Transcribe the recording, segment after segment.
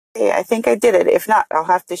see. I think I did it. If not, I'll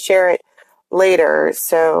have to share it later.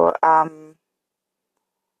 So,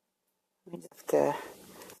 we have to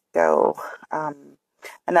go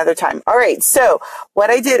another time. All right. So what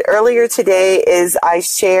I did earlier today is I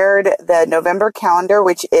shared the November calendar,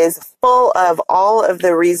 which is full of all of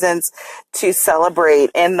the reasons to celebrate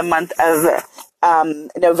in the month of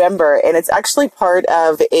November. And it's actually part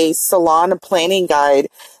of a salon planning guide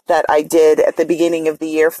that I did at the beginning of the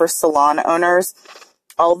year for salon owners.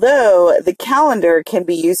 Although the calendar can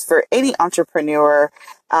be used for any entrepreneur,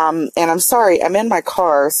 and I'm sorry, I'm in my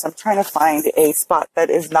car, so I'm trying to find a spot that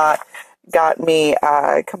is not got me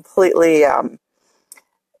completely,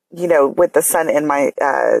 with the sun in my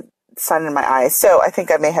eyes. So I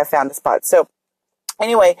think I may have found a spot. So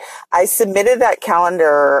anyway, I submitted that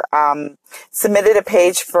calendar, submitted a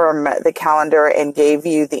page from the calendar and gave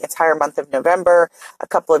you the entire month of November. A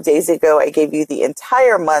couple of days ago, I gave you the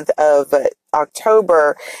entire month of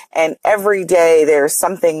October, and every day there's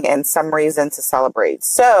something and some reason to celebrate.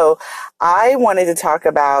 So I wanted to talk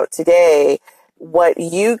about today what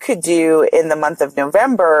you could do in the month of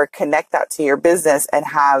November, connect that to your business and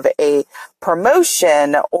have a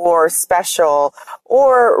promotion or special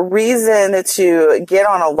or reason to get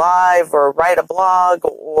on a live or write a blog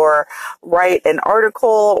or write an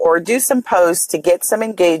article or do some posts to get some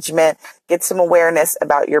engagement, get some awareness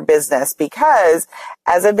about your business. Because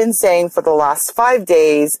as I've been saying for the last 5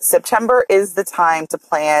 days, September is the time to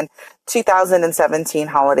plan 2017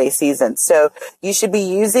 holiday season. So you should be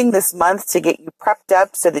using this month to get you prepped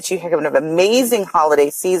up so that you have an amazing holiday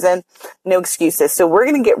season. No excuses. So we're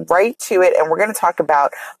going to get right to it, and we're going to talk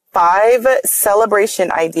about 5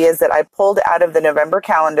 celebration ideas that I pulled out of the November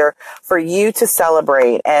calendar for you to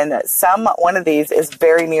celebrate. And one of these is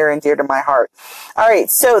very near and dear to my heart. All right.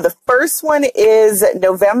 So the first one is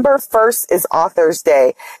November 1st is Author's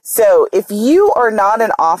Day. So if you are not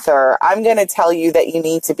an author, I'm going to tell you that you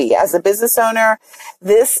need to be. As a business owner,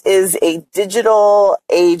 this is a digital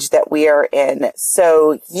age that we are in.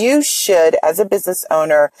 So you should, as a business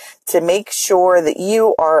owner, to make sure that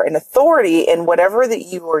you are an authority in whatever that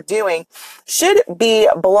you are doing, should be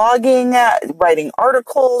blogging, writing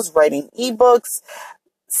articles, writing ebooks.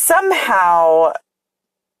 Somehow,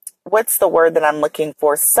 what's the word that I'm looking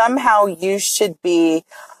for? Somehow you should be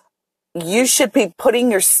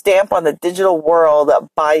putting your stamp on the digital world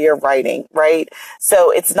by your writing, right?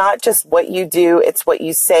 So it's not just what you do, it's what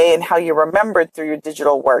you say and how you're remembered through your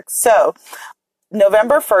digital work. So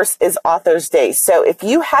November 1st is Author's Day. So if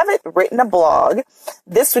you haven't written a blog,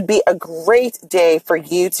 this would be a great day for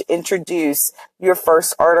you to introduce your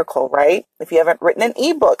first article, right? If you haven't written an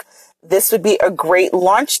ebook, this would be a great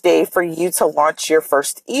launch day for you to launch your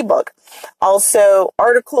first ebook. Also,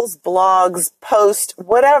 articles, blogs, posts,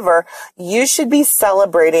 whatever, you should be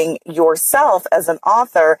celebrating yourself as an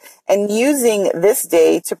author and using this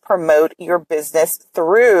day to promote your business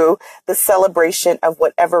through the celebration of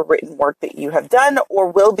whatever written work that you have done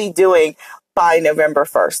or will be doing by November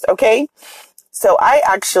 1st. Okay. So I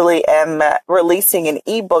actually am releasing an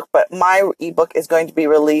ebook, but my ebook is going to be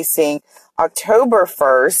releasing October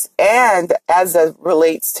 1st. And as it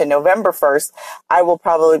relates to November 1st, I will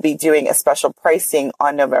probably be doing a special pricing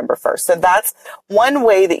on November 1st. So that's one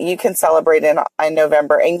way that you can celebrate in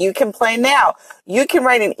November, and you can plan now. You can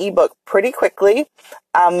write an ebook pretty quickly.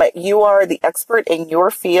 You are the expert in your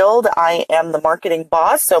field. I am the marketing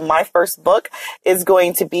boss. So my first book is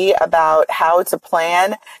going to be about how to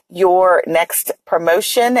plan your next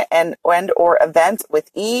promotion and or event with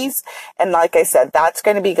ease. And like I said, that's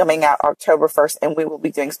going to be coming out October 1st, and we will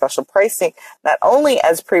be doing special pricing, not only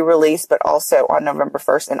as pre-release, but also on November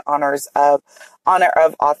 1st in honor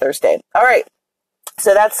of Author's Day. All right.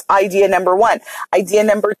 So that's idea number 1. Idea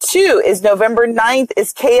number 2 is November 9th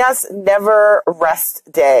is Chaos Never Rest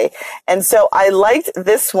Day. And so I liked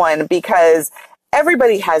this one because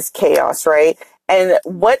everybody has chaos, right? And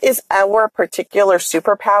what is our particular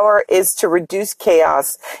superpower is to reduce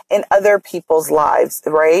chaos in other people's lives,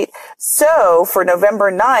 right? So for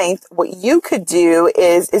November 9th, what you could do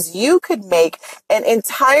is you could make an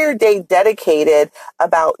entire day dedicated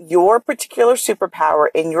about your particular superpower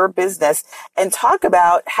in your business and talk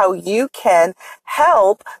about how you can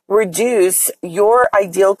help reduce your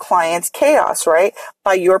ideal client's chaos, right?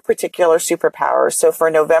 By your particular superpower. So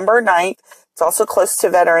for November 9th, it's also close to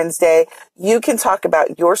Veterans Day. You can talk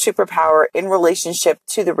about your superpower in relationship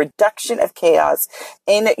to the reduction of chaos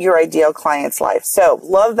in your ideal client's life. So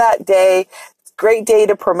love that day. Great day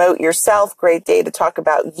to promote yourself. Great day to talk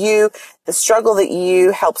about you, the struggle that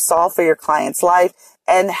you help solve for your client's life,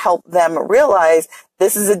 and help them realize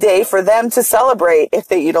this is a day for them to celebrate if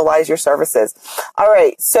they utilize your services. All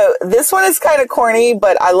right. So this one is kind of corny,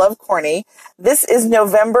 but I love corny. This is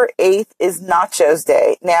November 8th is Nachos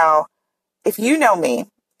Day. Now, if you know me,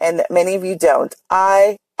 and many of you don't,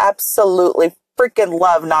 I absolutely freaking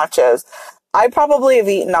love nachos. I probably have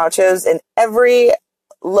eaten nachos in every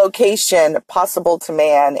location possible to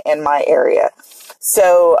man in my area.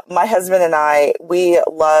 So my husband and I, we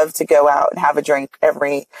love to go out and have a drink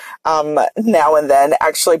every now and then,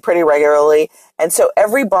 actually pretty regularly. And so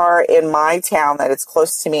every bar in my town that is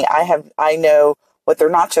close to me, I know what their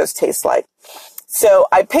nachos taste like. So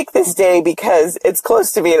I picked this day because it's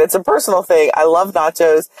close to me and it's a personal thing. I love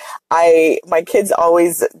nachos. My kids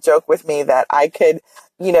always joke with me that I could,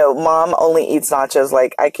 mom only eats nachos.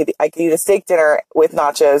 Like I could eat a steak dinner with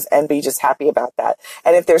nachos and be just happy about that.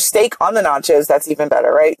 And if there's steak on the nachos, that's even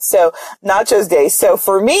better, right? So Nachos Day. So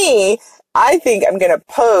for me, I think I'm going to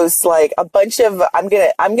post like a bunch of, I'm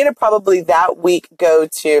going to probably that week go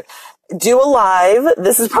to do a live.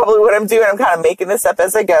 This is probably what I'm doing. I'm kind of making this up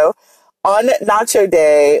as I go. On Nacho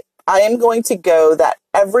Day, I am going to go that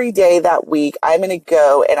every day that week, I'm going to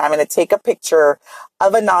go and I'm going to take a picture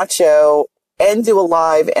of a nacho and do a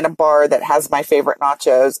live in a bar that has my favorite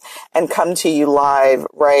nachos and come to you live,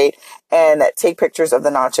 right? And take pictures of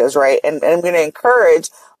the nachos, right? And I'm going to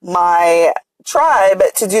encourage my tribe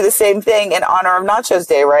to do the same thing in honor of Nachos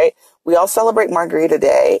Day, right? We all celebrate Margarita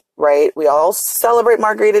Day, right? We all celebrate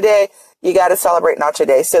Margarita Day. You got to celebrate Nacho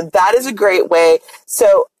Day. So that is a great way.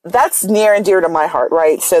 So that's near and dear to my heart,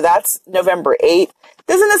 right? So that's November 8th.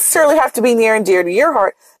 Doesn't necessarily have to be near and dear to your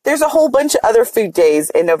heart. There's a whole bunch of other food days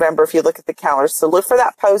in November if you look at the calendar. So look for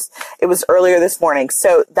that post. It was earlier this morning.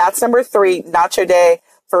 So that's number 3, Nacho Day.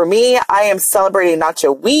 For me, I am celebrating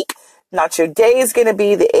Nacho Week. Nacho Day is going to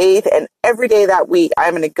be the 8th, and every day that week,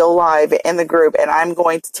 I'm going to go live in the group, and I'm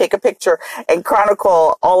going to take a picture and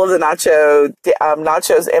chronicle all of the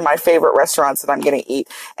nachos in my favorite restaurants that I'm going to eat,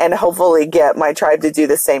 and hopefully get my tribe to do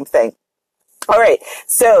the same thing. All right.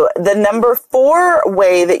 So the number 4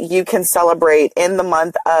 way that you can celebrate in the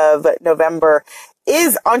month of November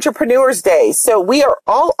is Entrepreneurs Day. So we are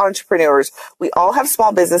all entrepreneurs. We all have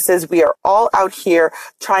small businesses. We are all out here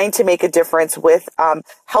trying to make a difference with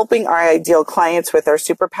helping our ideal clients with our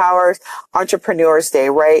superpowers. Entrepreneurs Day,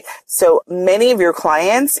 right? So many of your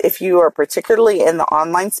clients, if you are particularly in the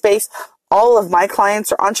online space, all of my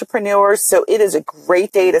clients are entrepreneurs, so it is a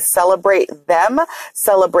great day to celebrate them,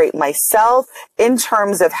 celebrate myself in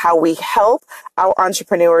terms of how we help our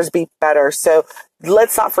entrepreneurs be better. So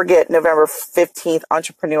let's not forget November 15th,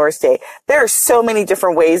 Entrepreneurs Day. There are so many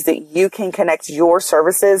different ways that you can connect your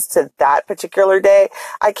services to that particular day.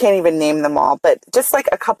 I can't even name them all, but just like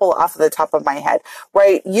a couple off the top of my head,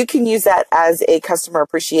 right? You can use that as a customer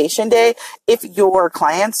appreciation day. If your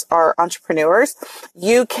clients are entrepreneurs,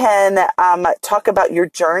 you can talk about your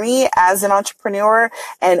journey as an entrepreneur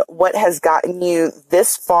and what has gotten you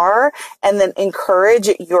this far, and then encourage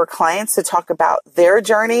your clients to talk about their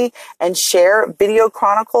journey and share video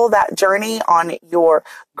chronicle that journey on your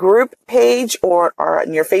group page or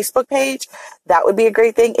on your Facebook page. That would be a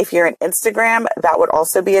great thing. If you're on Instagram, that would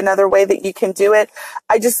also be another way that you can do it.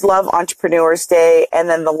 I just love Entrepreneurs Day. And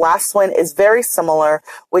then the last one is very similar,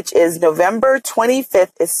 which is November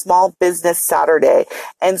 25th is Small Business Saturday.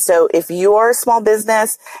 And so if you are a small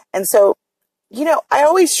business, and so, I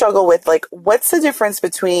always struggle with like, what's the difference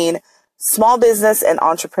between small business and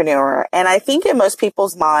entrepreneur? And I think in most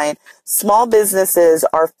people's mind, small businesses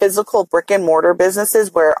are physical brick and mortar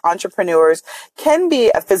businesses, where entrepreneurs can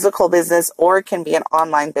be a physical business or it can be an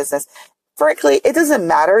online business. Frankly, it doesn't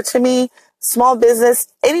matter to me. Small business,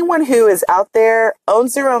 anyone who is out there,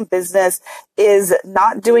 owns their own business, is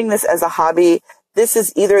not doing this as a hobby. This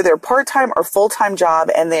is either their part-time or full-time job,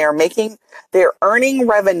 and they're earning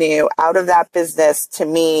revenue out of that business, to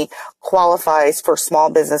me, qualifies for small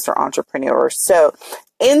business or entrepreneurs. So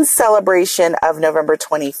in celebration of November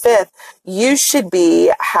 25th, you should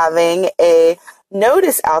be having a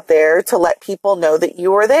notice out there to let people know that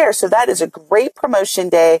you are there. So that is a great promotion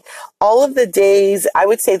day. All of the days, I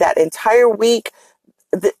would say that entire week,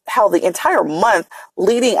 the entire month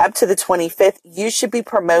leading up to the 25th, you should be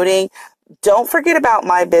promoting. Don't forget about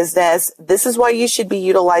my business. This is why you should be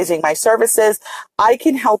utilizing my services. I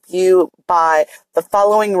can help you by the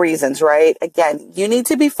following reasons, right? Again, you need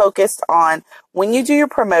to be focused on, when you do your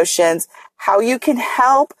promotions, how you can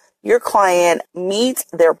help your client meet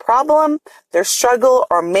their problem, their struggle,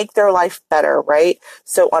 or make their life better, right?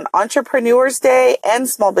 So on Entrepreneurs Day and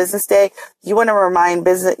Small Business Day, you want to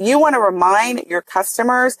remind your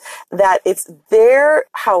customers that it's their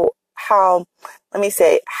how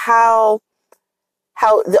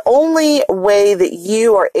how the only way that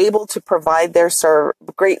you are able to provide their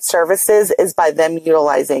great services is by them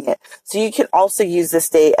utilizing it. So you can also use this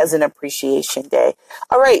day as an appreciation day.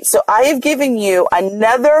 All right. So I have given you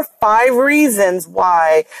another 5 reasons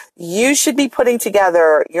why you should be putting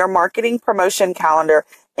together your marketing promotion calendar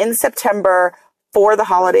in September for the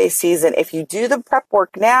holiday season. If you do the prep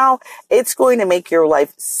work now, it's going to make your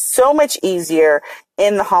life so much easier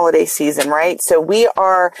in the holiday season, right? So we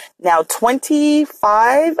are now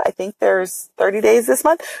 25, I think there's 30 days this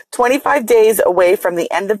month, 25 days away from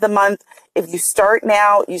the end of the month. If you start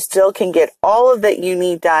now, you still can get all of that you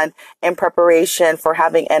need done in preparation for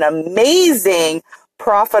having an amazing,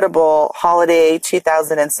 profitable holiday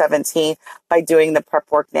 2017 by doing the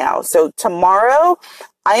prep work now. So tomorrow,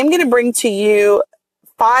 I am going to bring to you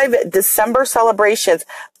 5 December celebrations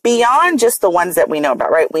beyond just the ones that we know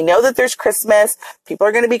about, right? We know that there's Christmas. People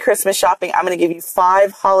are going to be Christmas shopping. I'm going to give you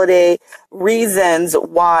 5 holiday reasons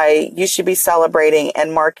why you should be celebrating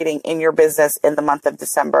and marketing in your business in the month of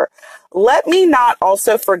December. Let me not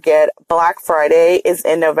also forget Black Friday is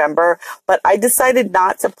in November, but I decided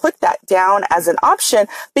not to put that down as an option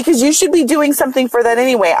because you should be doing something for that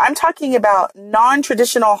anyway. I'm talking about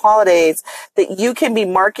non-traditional holidays that you can be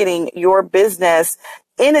marketing your business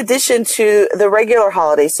in addition to the regular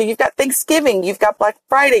holidays. So you've got Thanksgiving, you've got Black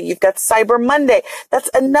Friday, you've got Cyber Monday.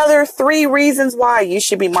 That's another 3 reasons why you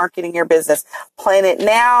should be marketing your business. Plan it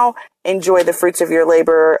now. Enjoy the fruits of your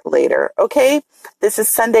labor later. Okay. This is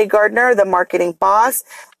Sunday Gardner, the marketing boss.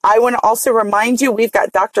 I want to also remind you, we've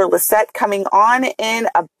got Dr. Lisette coming on in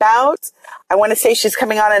about, I want to say she's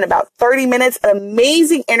coming on in about 30 minutes, an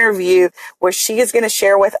amazing interview where she is going to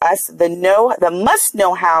share with us the must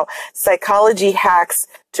know how psychology hacks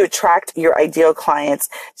to attract your ideal clients.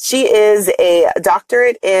 She is a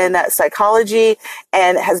doctorate in psychology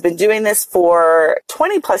and has been doing this for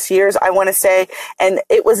 20 plus years, I want to say. And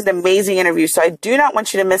it was an amazing interview. So I do not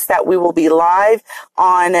want you to miss that. We will be live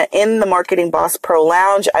in the Marketing Boss Pro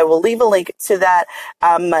Lounge. I will leave a link to that,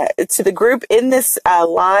 to the group in this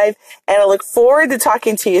live. And I look forward to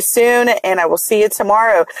talking to you soon. And I will see you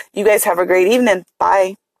tomorrow. You guys have a great evening.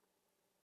 Bye.